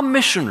 Our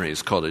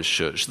missionaries, College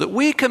Church, that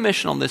we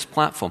commission on this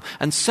platform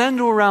and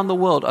send all around the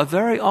world are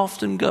very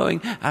often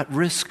going at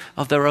risk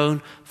of their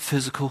own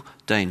physical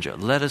danger.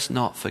 Let us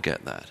not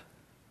forget that.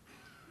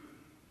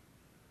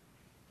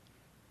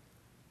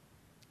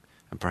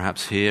 And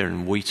perhaps here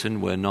in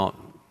Wheaton we're not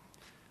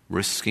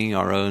risking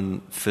our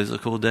own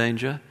physical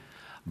danger,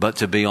 but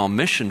to be on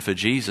mission for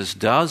Jesus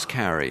does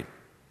carry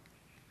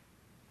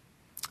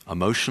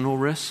emotional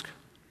risk,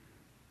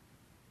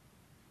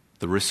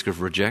 the risk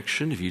of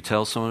rejection if you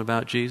tell someone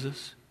about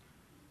Jesus,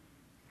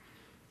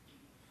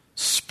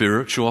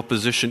 spiritual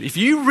opposition. If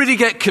you really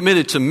get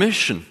committed to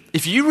mission,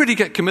 if you really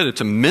get committed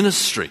to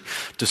ministry,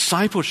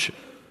 discipleship,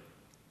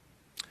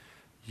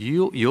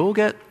 you'll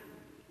get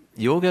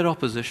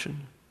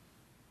opposition.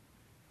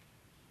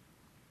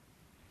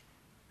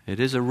 It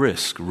is a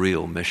risk,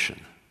 real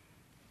mission.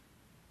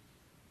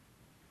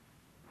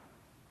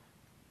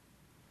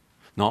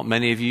 Not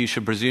many of you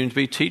should presume to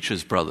be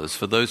teachers, brothers,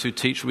 for those who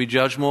teach will be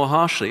judged more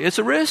harshly. It's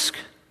a risk.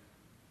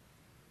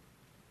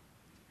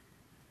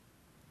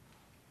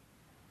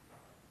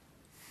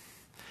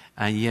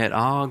 And yet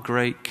our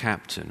great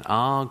captain,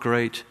 our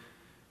great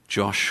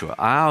Joshua,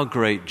 our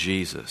great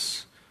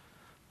Jesus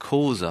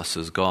calls us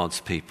as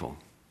God's people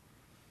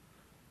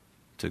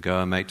to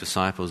go and make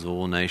disciples of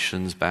all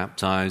nations,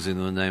 baptizing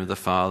in the name of the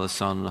Father,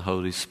 Son, and the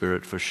Holy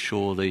Spirit, for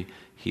surely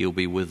he'll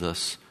be with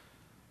us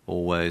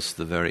always to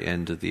the very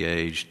end of the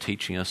age,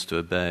 teaching them to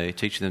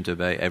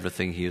obey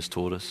everything he has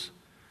taught us.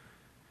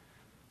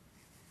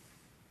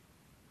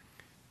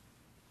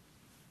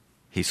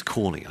 He's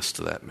calling us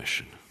to that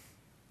mission.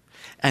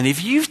 And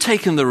if you've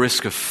taken the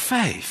risk of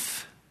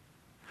faith,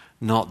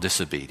 not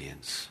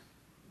disobedience,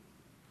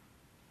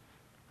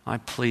 I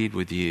plead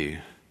with you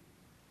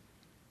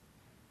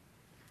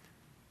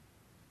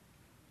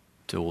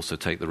to also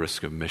take the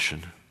risk of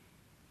mission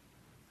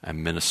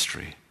and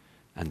ministry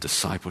and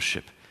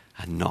discipleship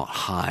and not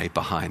hide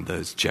behind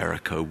those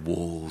Jericho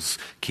walls,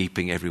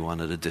 keeping everyone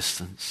at a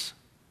distance.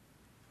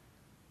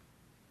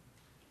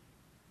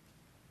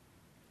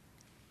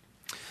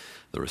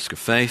 The risk of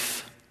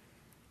faith,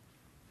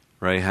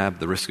 Rahab,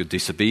 the risk of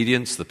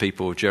disobedience, the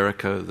people of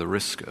Jericho, the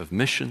risk of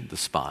mission, the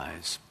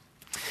spies.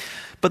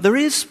 But there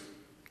is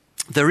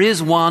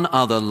one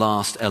other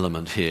last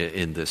element here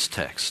in this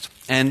text.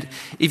 And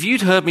if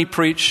you'd heard me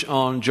preach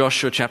on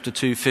Joshua chapter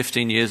 2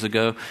 15 years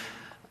ago,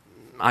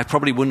 I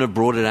probably wouldn't have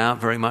brought it out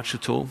very much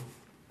at all.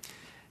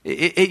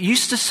 It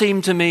used to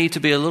seem to me to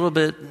be a little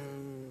bit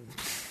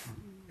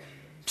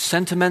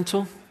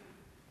sentimental.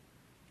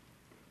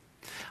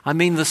 I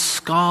mean, the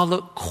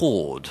scarlet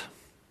cord.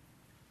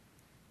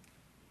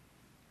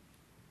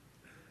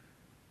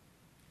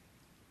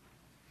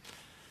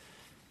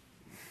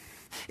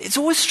 It's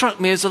always struck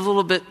me as a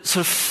little bit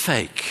sort of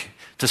fake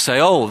to say,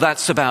 oh,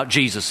 that's about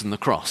Jesus and the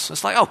cross.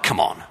 It's like, oh, come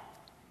on.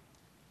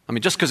 I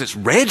mean, just because it's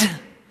red?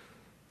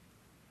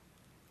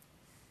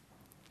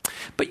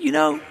 But you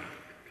know,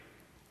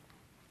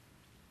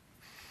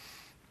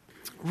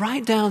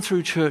 right down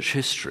through church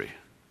history,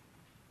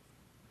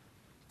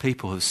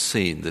 people have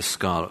seen this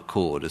scarlet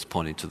cord as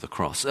pointing to the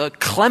cross.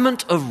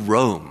 Clement of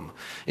Rome,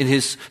 in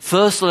his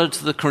first letter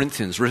to the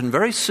Corinthians, written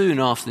very soon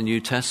after the New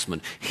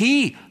Testament,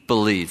 he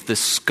believed this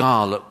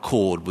scarlet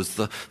cord was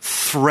the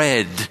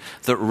thread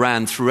that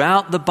ran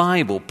throughout the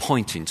Bible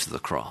pointing to the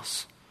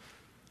cross.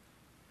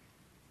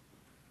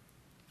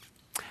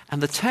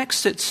 And the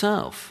text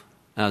itself,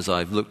 as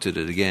I've looked at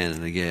it again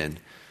and again,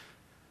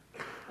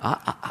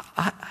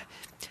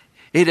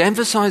 it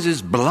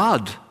emphasizes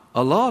blood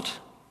a lot.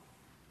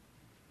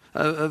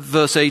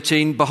 Verse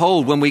 18,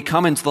 behold, when we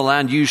come into the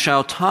land, you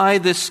shall tie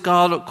this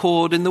scarlet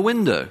cord in the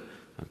window.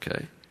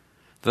 Okay.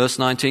 Verse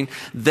 19,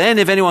 then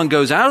if anyone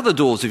goes out of the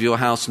doors of your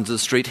house into the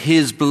street,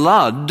 his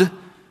blood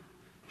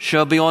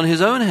shall be on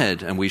his own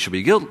head, and we shall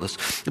be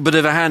guiltless. But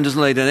if a hand is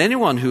laid on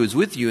anyone who is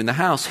with you in the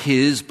house,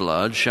 his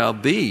blood shall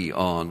be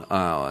on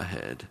our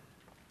head.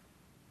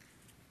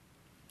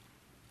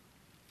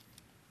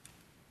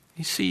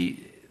 You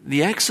see,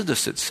 the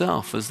Exodus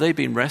itself, as they've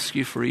been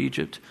rescued from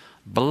Egypt,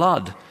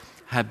 blood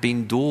had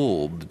been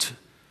daubed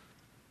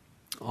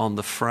on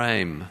the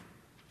frame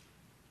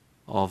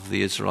of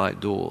the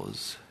Israelite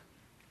doors.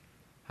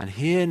 And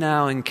here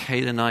now in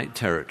Canaanite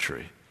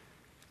territory,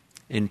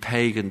 in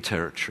pagan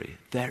territory,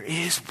 there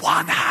is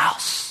one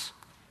house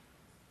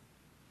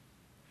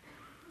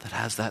that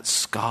has that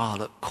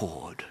scarlet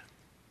cord.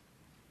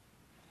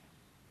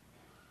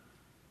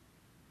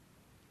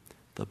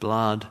 The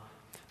blood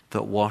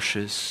that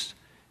washes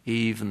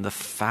even the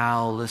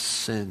foulest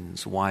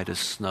sins white as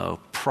snow.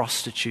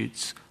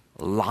 Prostitutes,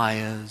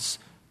 liars,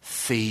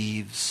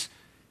 thieves,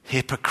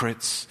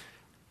 hypocrites,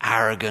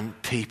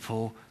 arrogant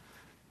people,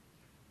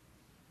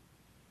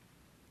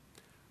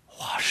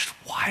 washed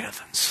whiter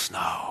than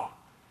snow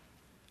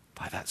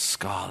by that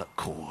scarlet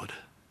cord.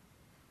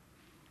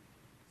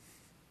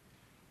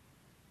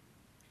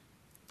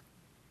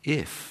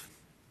 If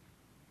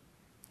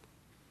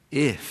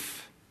you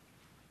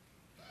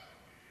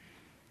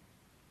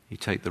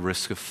take the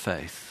risk of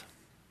faith,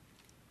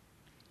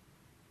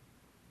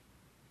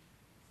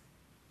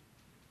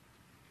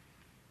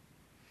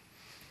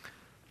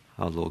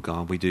 oh Lord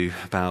God, we do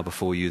bow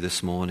before you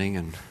this morning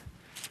and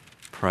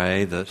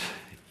pray that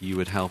you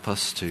would help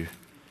us to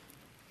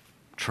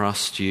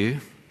trust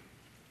you.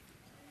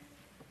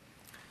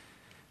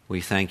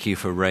 We thank you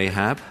for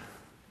Rahab.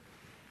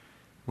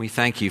 We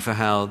thank you for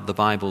how the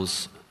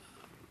Bible's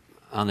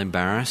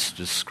unembarrassed to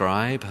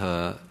describe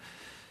her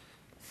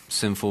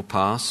sinful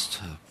past,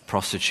 her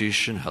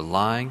prostitution, her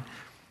lying.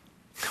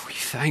 We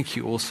thank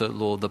you also,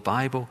 Lord, the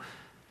Bible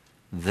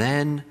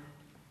then,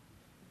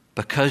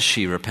 because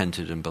she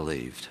repented and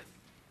believed,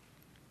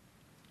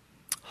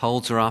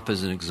 holds her up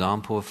as an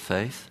example of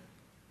faith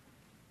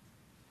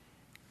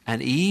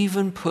and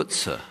even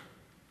puts her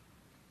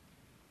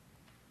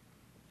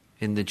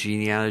in the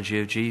genealogy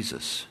of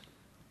Jesus.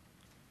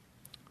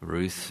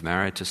 Ruth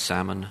married to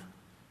Salmon,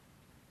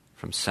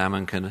 from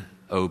Salmon came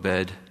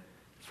Obed,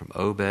 from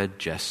Obed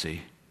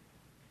Jesse,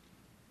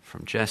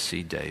 from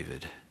Jesse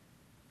David,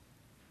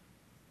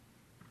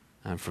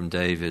 and from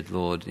David,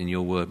 Lord, in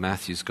your word,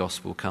 Matthew's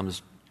gospel,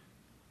 comes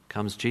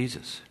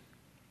Jesus.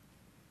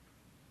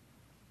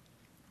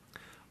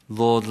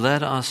 Lord,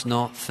 let us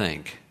not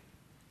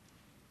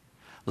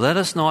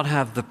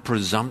have the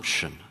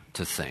presumption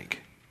to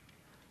think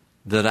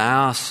that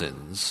our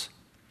sins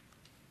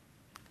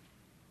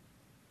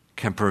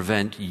can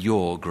prevent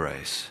your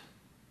grace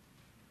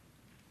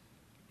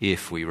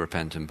if we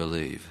repent and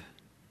believe.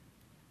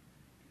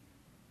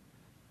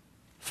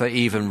 For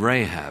even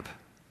Rahab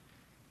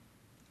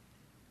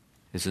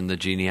is in the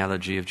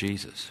genealogy of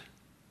Jesus.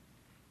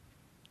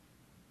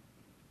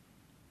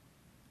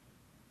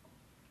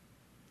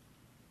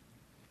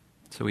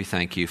 So we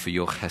thank you for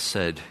your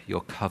chesed,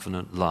 your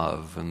covenant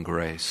love and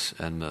grace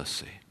and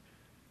mercy.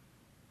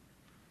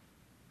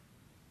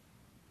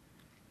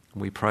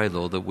 We pray,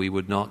 Lord, that we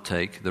would not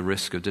take the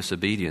risk of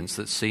disobedience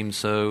that seems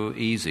so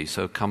easy,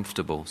 so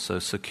comfortable, so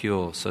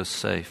secure, so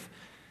safe,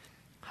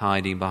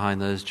 hiding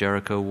behind those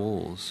Jericho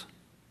walls.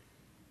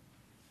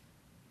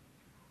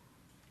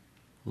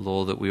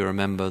 Lord, that we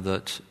remember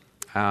that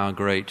our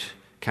great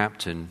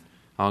captain,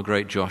 our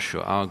great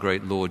Joshua, our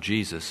great Lord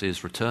Jesus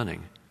is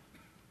returning.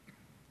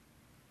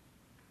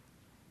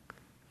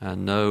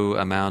 And no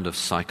amount of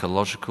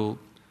psychological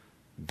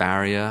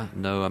barrier,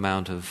 no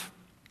amount of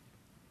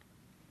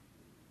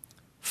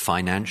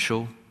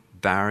financial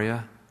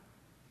barrier,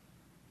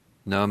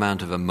 no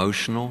amount of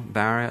emotional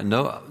barrier,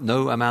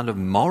 no amount of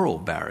moral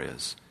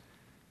barriers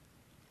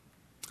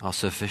are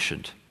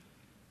sufficient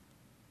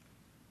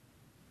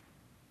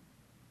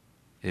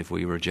if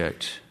we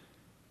reject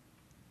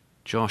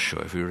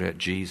Joshua, if we reject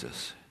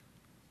Jesus.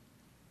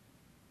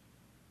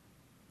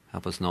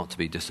 Help us not to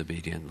be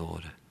disobedient,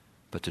 Lord,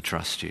 but to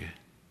trust you.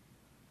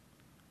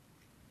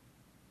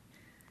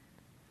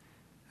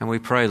 And we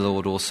pray,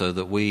 Lord, also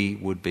that we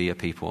would be a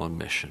people on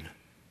mission.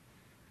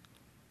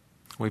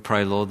 We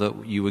pray, Lord,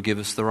 that you would give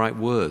us the right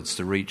words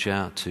to reach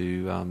out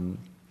to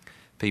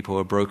people who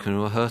are broken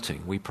or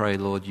hurting. We pray,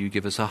 Lord, you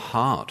give us a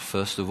heart,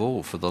 first of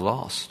all, for the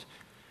lost,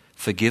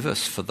 Forgive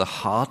us for the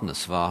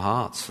hardness of our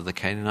hearts, for the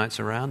Canaanites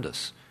around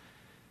us.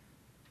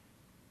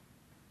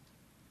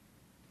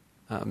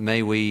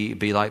 May we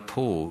be like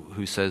Paul,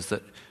 who says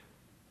that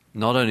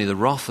not only the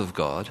wrath of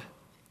God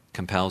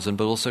compels him,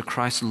 but also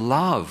Christ's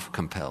love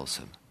compels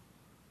him.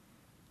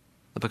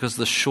 Because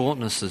the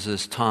shortness of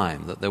his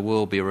time, that there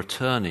will be a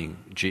returning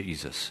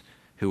Jesus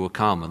who will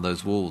come and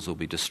those walls will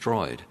be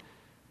destroyed.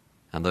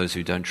 And those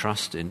who don't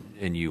trust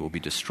in you will be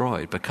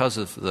destroyed because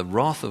of the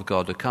wrath of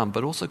God to come,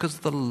 but also because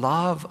of the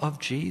love of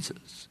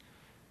Jesus.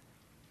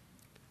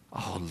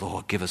 Oh,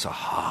 Lord, give us a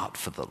heart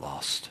for the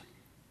lost,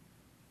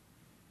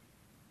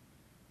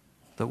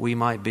 that we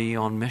might be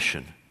on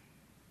mission,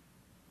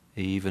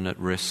 even at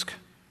risk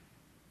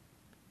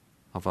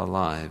of our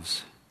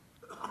lives.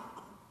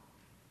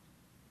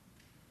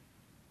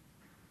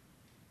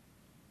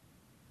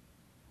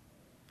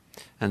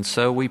 And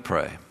so we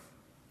pray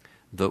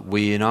that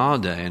we in our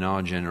day, in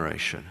our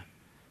generation,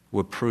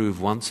 would prove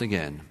once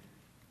again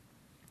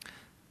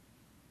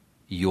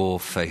your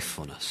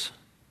faithfulness.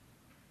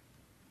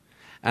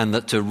 And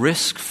that to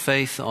risk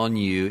faith on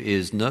you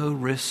is no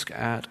risk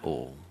at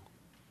all.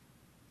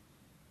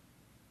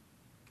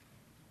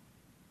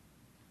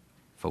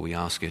 For we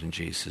ask it in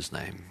Jesus'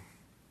 name.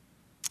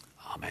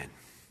 Amen.